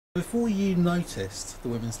Before you noticed the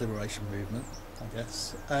women's liberation movement, I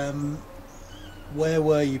guess, where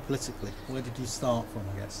were you politically? Where did you start from,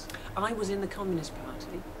 I guess? I was in the Communist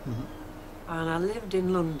Party, Mm-hmm. and I lived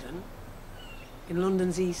in London, in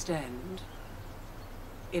London's East End,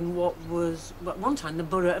 in what was, at one time, the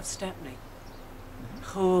borough of Stepney,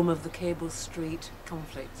 home of the Cable Street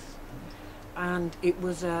conflicts. And it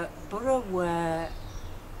was a borough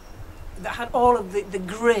that had all of the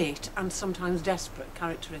great and sometimes desperate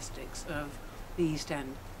characteristics of the East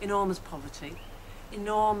End. Enormous poverty,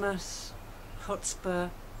 enormous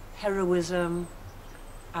chutzpah, heroism,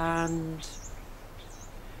 and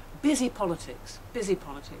busy politics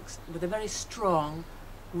with a very strong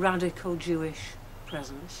radical Jewish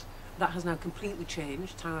presence. That has now completely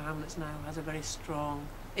changed. Tower Hamlets now has a very strong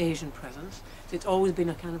Asian presence. So it's always been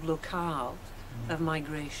a kind of locale of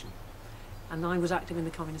migration. And I was active in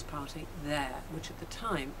the Communist Party there, which at the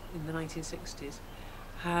time, in the 1960s,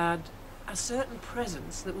 had a certain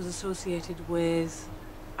presence that was associated with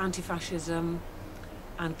anti-fascism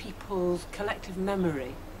and people's collective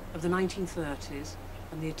memory of the 1930s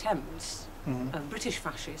and the attempts of British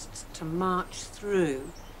fascists to march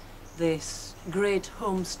through this great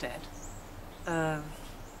homestead of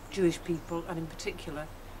Jewish people, and in particular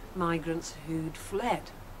migrants who'd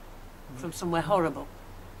fled from somewhere horrible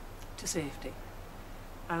to safety.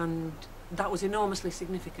 And that was enormously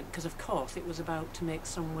significant because, of course, it was about to make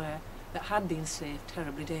somewhere that had been safe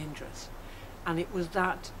terribly dangerous. And it was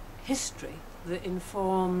that history that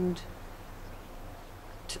informed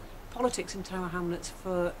politics in Tower Hamlets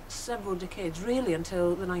for several decades, really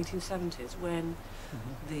until the 1970s, when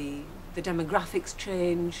the demographics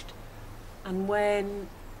changed and when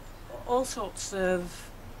all sorts of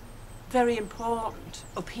very important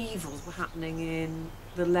upheavals were happening in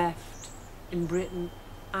the left in Britain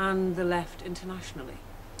and the left internationally.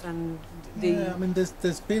 And I mean,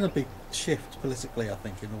 there's been a big shift politically, I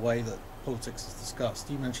think, in the way that politics is discussed.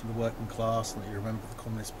 You mentioned the working class and that you remember the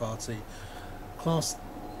Communist Party. Class,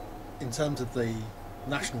 in terms of the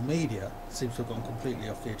national media, seems to have gone completely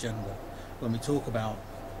off the agenda. When we talk about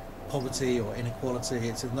poverty or inequality,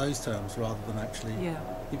 it's in those terms rather than actually... yeah.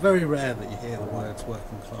 It's very rare that you hear the words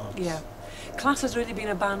working class. Yeah. Class has really been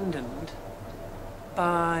abandoned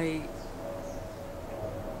by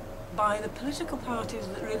the political parties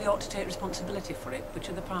that really ought to take responsibility for it, which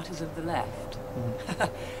are the parties of the left.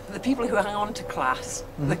 The people who hang on to class,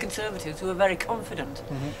 the Conservatives, who are very confident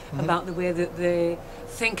about the way that they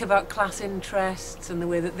think about class interests and the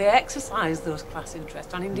way that they exercise those class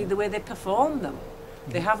interests, and indeed the way they perform them.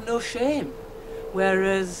 They have no shame.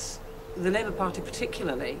 Whereas the Labour Party,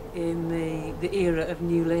 particularly in the era of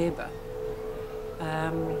New Labour,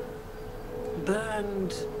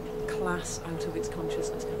 burned class out of its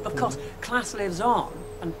consciousness. Of course, class lives on,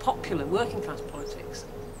 and popular working class politics,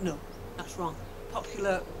 no, that's wrong.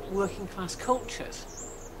 Popular working class cultures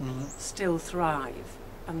still thrive,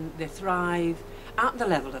 and they thrive at the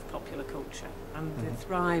level of popular culture, and they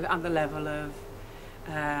thrive at the level of,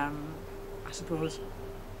 I suppose,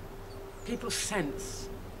 people's sense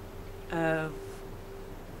of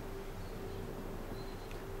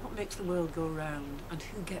what makes the world go round and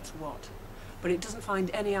who gets what. But it doesn't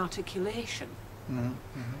find any articulation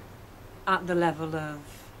at the level of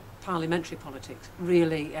parliamentary politics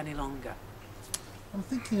really any longer. I'm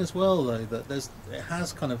thinking as well, though, that it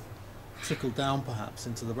has kind of trickled down perhaps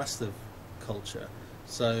into the rest of culture.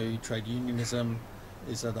 So trade unionism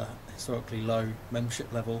is at a historically low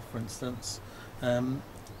membership level, for instance. And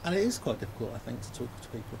it is quite difficult, I think, to talk to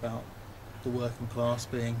people about the working class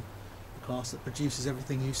being the class that produces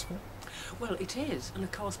everything useful. Well, it is, and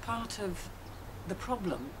of course part of the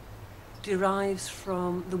problem derives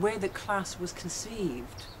from the way that class was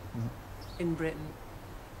conceived in Britain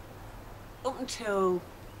up until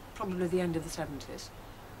probably the end of the 70s,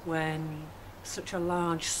 when such a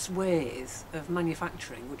large swathe of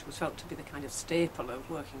manufacturing, which was felt to be the kind of staple of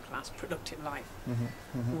working class productive life,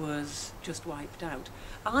 was just wiped out.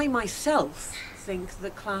 I myself think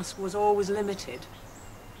that class was always limited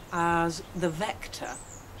as the vector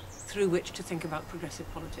through which to think about progressive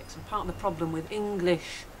politics. And part of the problem with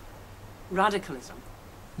English radicalism,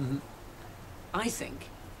 I think,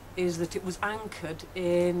 is that it was anchored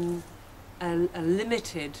in a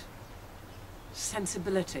limited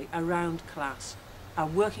sensibility around class. A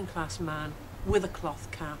working class man with a cloth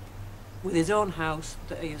cap, with his own house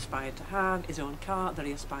that he aspired to have, his own car that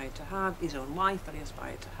he aspired to have, his own wife that he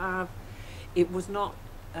aspired to have. It was not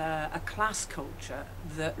a class culture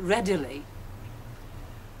that readily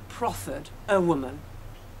proffered a woman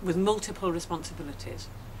with multiple responsibilities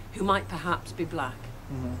who might perhaps be black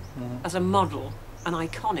as a model, an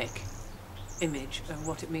iconic image of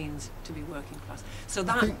what it means to be working class. So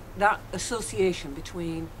I think that association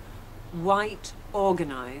between white,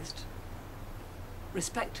 organised,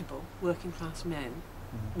 respectable working class men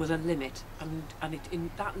was a limit, and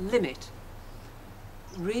that limit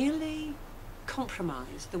really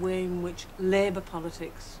compromised the way in which Labour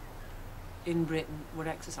politics in Britain were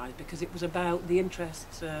exercised, because it was about the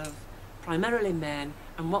interests of primarily men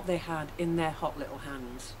and what they had in their hot little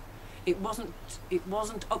hands. It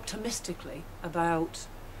wasn't optimistically about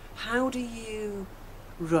how do you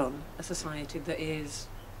run a society that is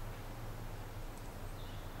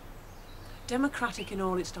democratic in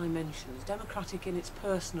all its dimensions, democratic in its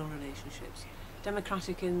personal relationships,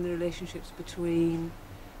 democratic in the relationships between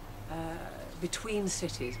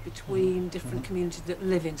cities, between different communities that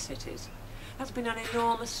live in cities. That's been an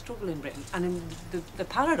enormous struggle in Britain, and the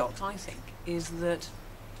paradox, I think, is that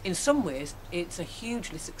in some ways it's a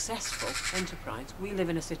hugely successful enterprise. We live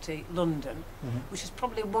in a city, London, which is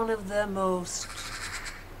probably one of the most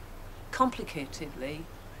complicatedly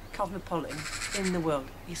cosmopolitan in the world.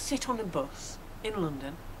 You sit on a bus in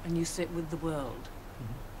London and you sit with the world.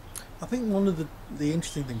 I think one of the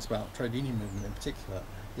interesting things about trade union movement in particular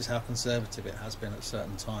is how conservative it has been at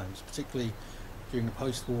certain times, particularly during the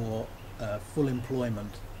post-war full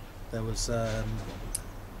employment. There was the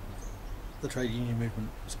trade union movement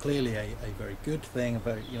was clearly a very good thing, a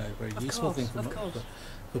very useful thing for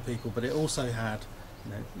people, but it also had,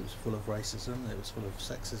 it was full of racism, it was full of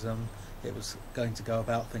sexism, it was going to go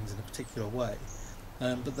about things in a particular way.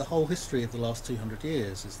 But the whole history of the last 200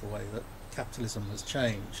 years is the way that capitalism has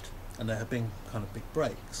changed, and there have been kind of big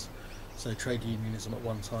breaks. So trade unionism at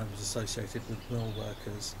one time was associated with mill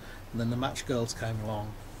workers, and then the match girls came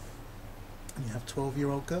along, and you have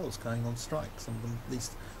 12-year-old girls going on strike, some of them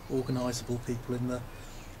least organisable people in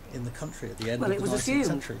the country at the end of the 19th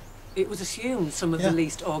century. It was assumed some of the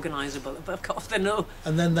least organisable, but of course they're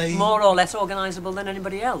more or less organisable than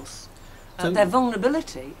anybody else. Their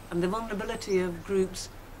vulnerability, and the vulnerability of groups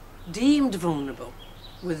deemed vulnerable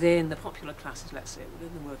within the popular classes, let's say,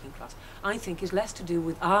 within the working class, I think is less to do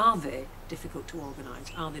with are they difficult to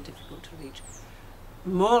organise, are they difficult to reach,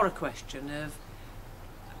 more a question of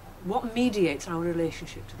what mediates our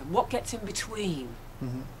relationship to them, what gets in between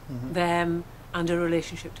them and a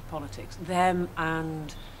relationship to politics, them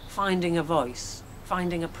and finding a voice,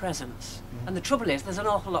 finding a presence. And the trouble is, there's an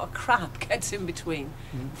awful lot of crap gets in between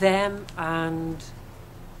them and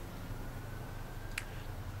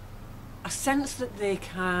a sense that they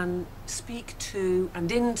can speak to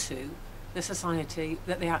and into the society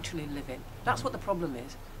that they actually live in. That's what the problem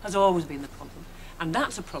is, has always been the problem. And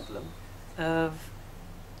that's a problem of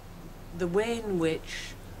the way in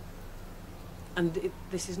which, and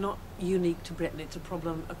this is not unique to Britain, it's a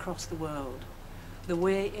problem across the world, the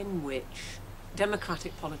way in which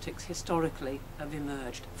democratic politics historically have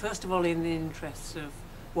emerged. First of all, in the interests of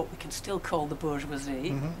what we can still call the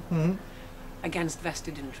bourgeoisie, against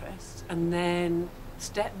vested interests, and then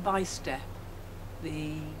step by step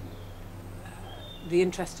the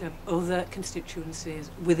interests of other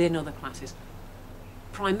constituencies within other classes.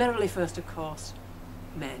 Primarily, first, of course,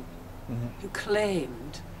 men who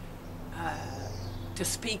claimed to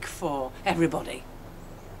speak for everybody,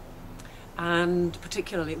 and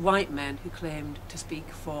particularly white men who claimed to speak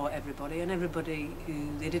for everybody, and everybody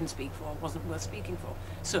who they didn't speak for wasn't worth speaking for.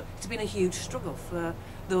 So it's been a huge struggle for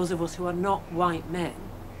those of us who are not white men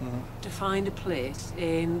to find a place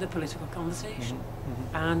in the political conversation.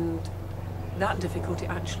 And that difficulty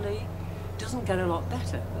actually doesn't get a lot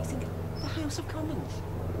better. You think, the House of Commons,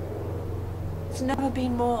 it's never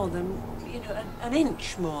been more than, an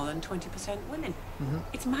inch more than 20% women.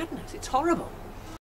 It's madness, it's horrible.